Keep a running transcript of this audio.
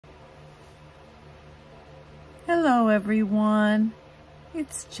Hello everyone,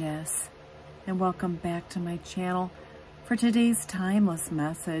 it's Jess and welcome back to my channel for today's timeless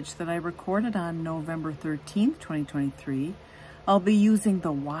message that I recorded on November 13th, 2023. I'll be using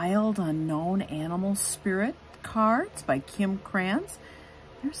the Wild Unknown Animal Spirit cards by Krans.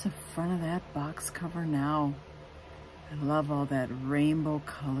 There's the front of that box cover now. I love all that rainbow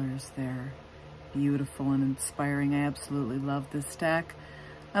colors there. Beautiful and inspiring. I absolutely love this deck.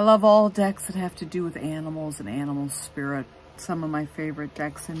 I love all decks that have to do with animals and animal spirit. Some of my favorite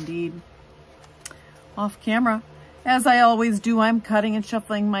decks indeed. Off camera, as I always do, I'm cutting and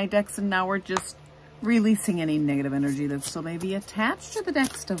shuffling my decks, and now we're just releasing any negative energy that still may be attached to the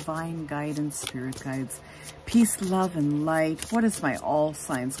deck's divine guidance, spirit guides. Peace, love, and light. What is my all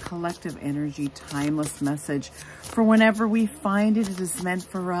signs collective energy timeless message for whenever we find it, it is meant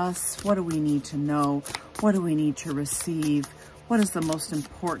for us? What do we need to know? What do we need to receive? What is the most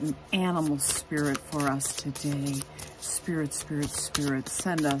important animal spirit for us today? Spirit, spirit, spirit,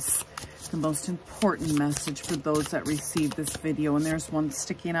 send us the most important message for those that receive this video. And there's one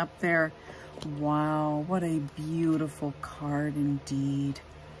sticking up there. Wow, what a beautiful card indeed.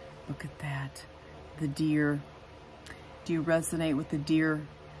 Look at that. The deer. Do you resonate with the deer?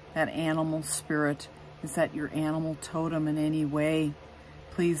 That animal spirit? Is that your animal totem in any way?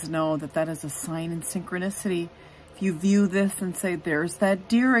 Please know that that is a sign in synchronicity. If you view this and say, there's that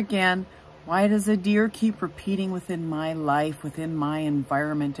deer again. Why does a deer keep repeating within my life, within my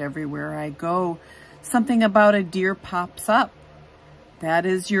environment, everywhere I go? Something about a deer pops up. That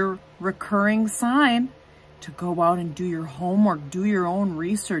is your recurring sign to go out and do your homework, do your own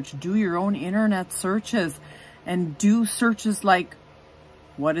research, do your own internet searches, and do searches like,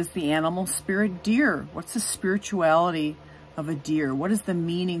 what is the animal spirit deer? What's the spirituality of a deer? What is the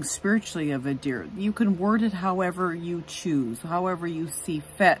meaning spiritually of a deer? You can word it however you choose, however you see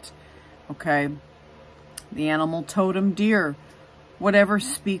fit, okay? The animal totem deer, whatever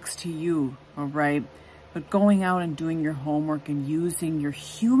speaks to you, all right? But going out and doing your homework and using your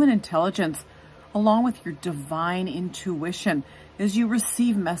human intelligence along with your divine intuition as you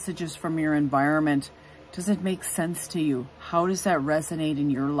receive messages from your environment. Does it make sense to you? How does that resonate in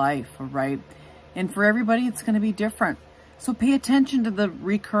your life, all right? And for everybody, it's going to be different. So pay attention to the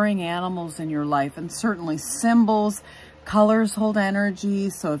recurring animals in your life, and certainly symbols, colors hold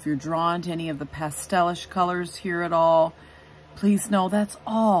energy. So if you're drawn to any of the pastelish colors here at all, please know that's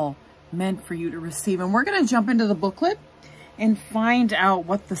all meant for you to receive. And we're going to jump into the booklet and find out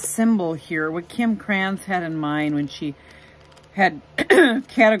what the symbol here, what Krans had in mind when she had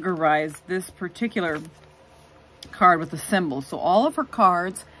categorized this particular card with the symbol. So all of her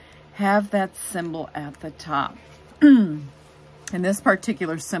cards have that symbol at the top. And this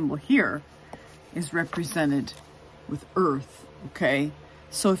particular symbol here is represented with earth, okay?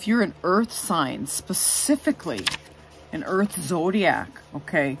 So if you're an earth sign, specifically an earth zodiac,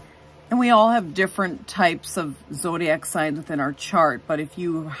 okay? And we all have different types of zodiac signs within our chart, but if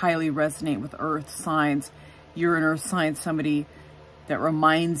you highly resonate with earth signs, you're an earth sign, somebody that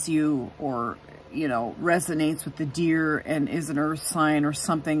reminds you or, you know, resonates with the deer and is an earth sign or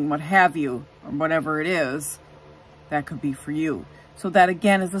something, what have you, or whatever it is, that could be for you. So that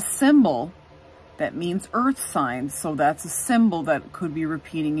again is a symbol that means earth signs. So that's a symbol that could be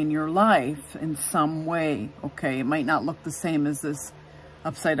repeating in your life in some way, okay? It might not look the same as this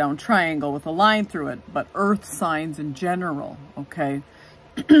upside down triangle with a line through it, but earth signs in general, okay?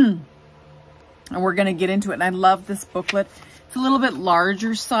 And we're going to get into it. And I love this booklet. It's a little bit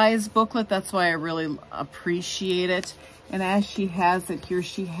larger size booklet. That's why I really appreciate it. And as she has it here,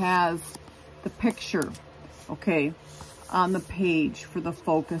 she has the picture, okay, on the page for the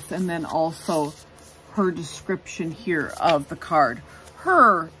focus, and then also her description here of the card,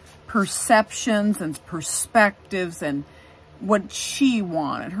 her perceptions and perspectives and what she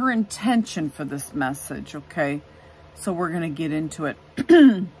wanted, her intention for this message, okay? So we're going to get into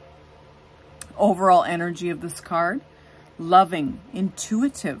it. Overall energy of this card: loving,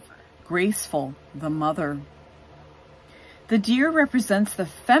 intuitive, graceful, the mother. The deer represents the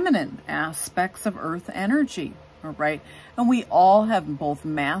feminine aspects of earth energy, all right? And we all have both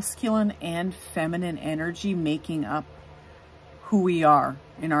masculine and feminine energy making up who we are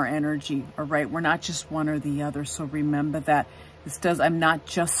in our energy, all right? We're not just one or the other, so remember that. I'm not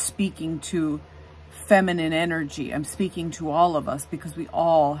just speaking to feminine energy. I'm speaking to all of us because we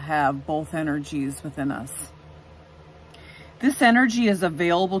all have both energies within us. This energy is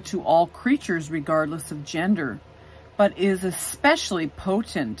available to all creatures regardless of gender, but is especially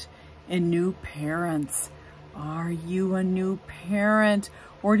potent in new parents. Are you a new parent,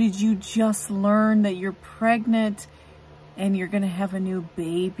 or did you just learn that you're pregnant and you're going to have a new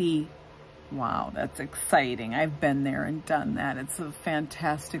baby? Wow, that's exciting. I've been there and done that. It's a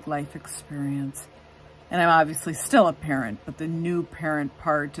fantastic life experience. And I'm obviously still a parent, but the new parent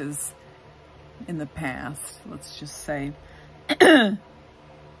part is in the past, let's just say.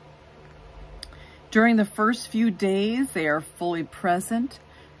 During the first few days, they are fully present,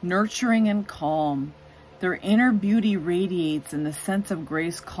 nurturing and calm. Their inner beauty radiates and the sense of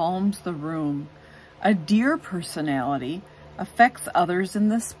grace calms the room. A deer personality affects others in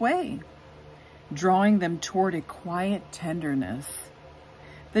this way, drawing them toward a quiet tenderness.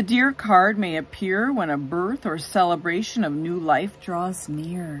 The deer card may appear when a birth or celebration of new life draws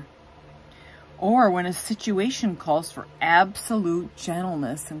near, or when a situation calls for absolute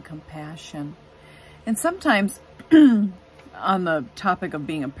gentleness and compassion. And sometimes on the topic of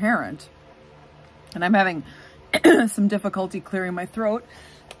being a parent, and I'm having some difficulty clearing my throat,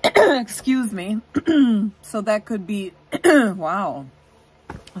 excuse me, so that could be, wow,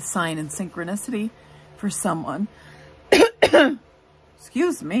 a sign in synchronicity for someone.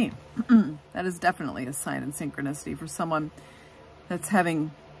 Excuse me. That is definitely a sign in synchronicity for someone that's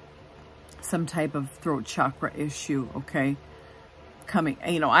having some type of throat chakra issue, okay? Coming,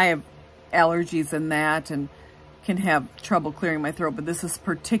 you know, I have allergies and that and can have trouble clearing my throat, but this is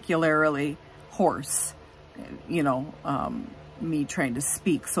particularly hoarse, you know, me trying to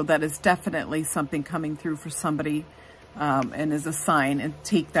speak. So that is definitely something coming through for somebody, and is a sign, and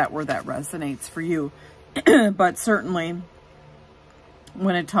take that where that resonates for you. But certainly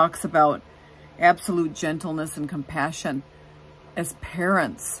when it talks about absolute gentleness and compassion as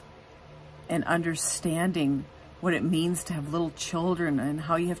parents and understanding what it means to have little children and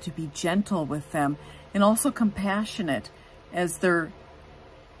how you have to be gentle with them and also compassionate as they're,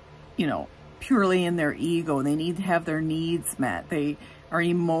 you know, purely in their ego. They need to have their needs met. They are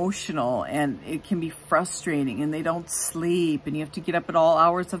emotional and it can be frustrating and they don't sleep and you have to get up at all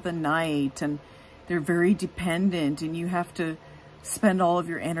hours of the night and they're very dependent and you have to spend all of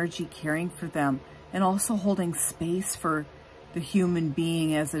your energy caring for them and also holding space for the human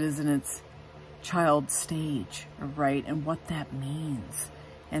being as it is in its child stage, right? And what that means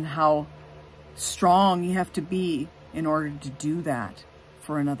and how strong you have to be in order to do that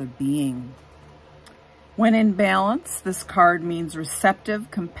for another being. When in balance, this card means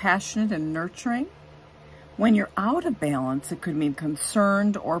receptive, compassionate, and nurturing. When you're out of balance, it could mean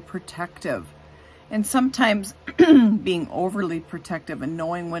concerned or protective. And sometimes being overly protective and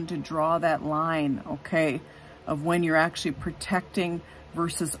knowing when to draw that line, okay, of when you're actually protecting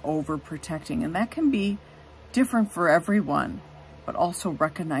versus overprotecting. And that can be different for everyone, but also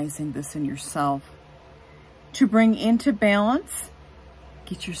recognizing this in yourself. To bring into balance,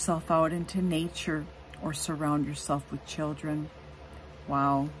 get yourself out into nature or surround yourself with children.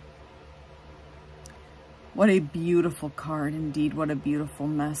 Wow. What a beautiful card indeed. What a beautiful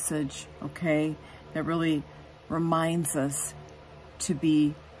message, okay? That really reminds us to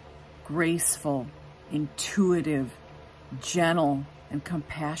be graceful, intuitive, gentle, and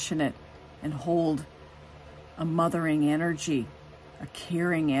compassionate, and hold a mothering energy, a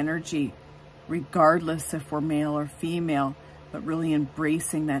caring energy, regardless if we're male or female, but really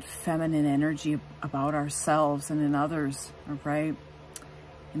embracing that feminine energy about ourselves and in others, all right?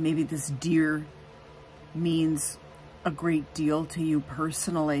 And maybe this deer means a great deal to you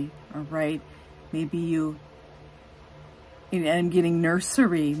personally, all right? Maybe you, and I'm getting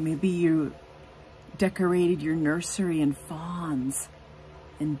nursery, maybe you decorated your nursery in fawns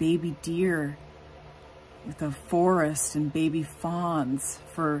and baby deer with a forest and baby fawns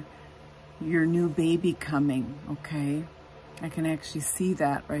for your new baby coming, okay? I can actually see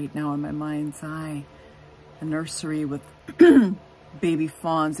that right now in my mind's eye. A nursery with baby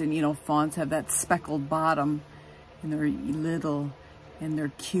fawns, and you know, fawns have that speckled bottom and they're little and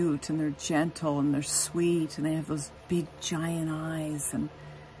they're cute and they're gentle and they're sweet and they have those big giant eyes. And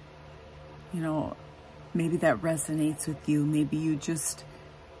you know, maybe that resonates with you. Maybe you just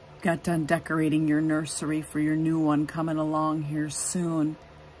got done decorating your nursery for your new one coming along here soon.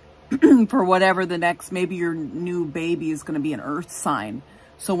 For whatever the next, maybe your new baby is going to be an earth sign.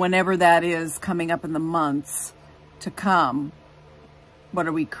 So whenever that is coming up in the months to come, what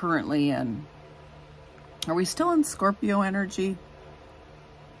are we currently in? Are we still in Scorpio energy?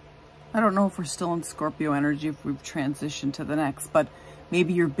 I don't know if we're still in Scorpio energy, if we've transitioned to the next, but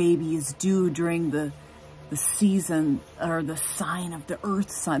maybe your baby is due during the season or the sign of the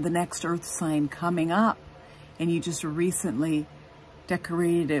earth sign, the next earth sign coming up. And you just recently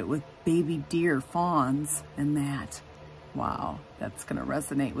decorated it with baby deer fawns and that. Wow, that's going to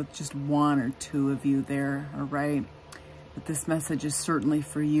resonate with just one or two of you there, all right? But this message is certainly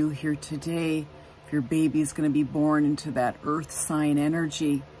for you here today. If your baby is going to be born into that earth sign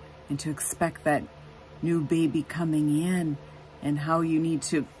energy and to expect that new baby coming in, and how you need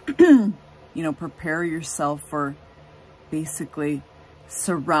to, prepare yourself for basically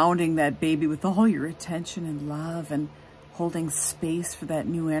surrounding that baby with all your attention and love, and holding space for that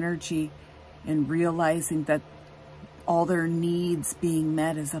new energy, and realizing that all their needs being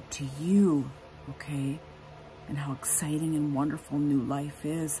met is up to you, okay? And how exciting and wonderful new life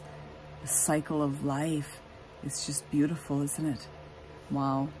is. The cycle of life is just beautiful, isn't it?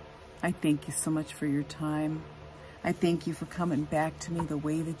 Wow. I thank you so much for your time. I thank you for coming back to me the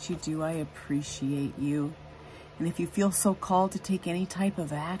way that you do. I appreciate you. And if you feel so called to take any type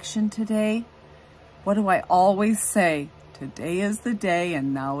of action today, what do I always say? Today is the day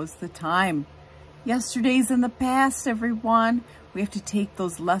and now is the time. Yesterday's in the past, everyone. We have to take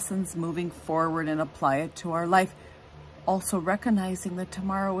those lessons moving forward and apply it to our life. Also recognizing that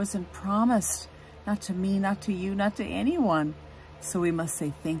tomorrow isn't promised. Not to me, not to you, not to anyone. So we must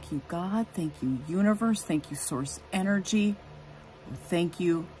say, thank you, God. Thank you, universe. Thank you, source energy. Or thank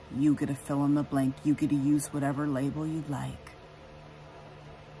you. You get to fill in the blank. You get to use whatever label you like.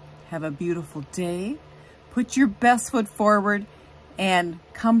 Have a beautiful day. Put your best foot forward and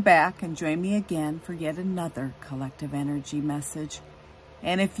come back and join me again for yet another collective energy message.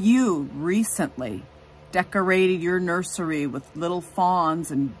 And if you recently decorated your nursery with little fawns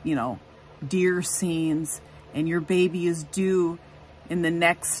and, deer scenes, and your baby is due in the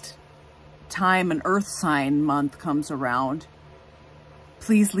next time an earth sign month comes around,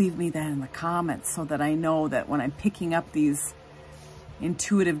 please leave me that in the comments so that I know that when I'm picking up these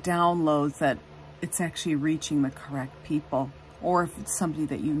intuitive downloads that it's actually reaching the correct people, or if it's somebody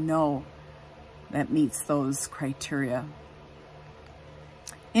that you know that meets those criteria.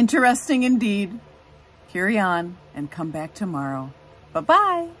 Interesting indeed. Carry on and come back tomorrow.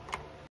 Bye-bye.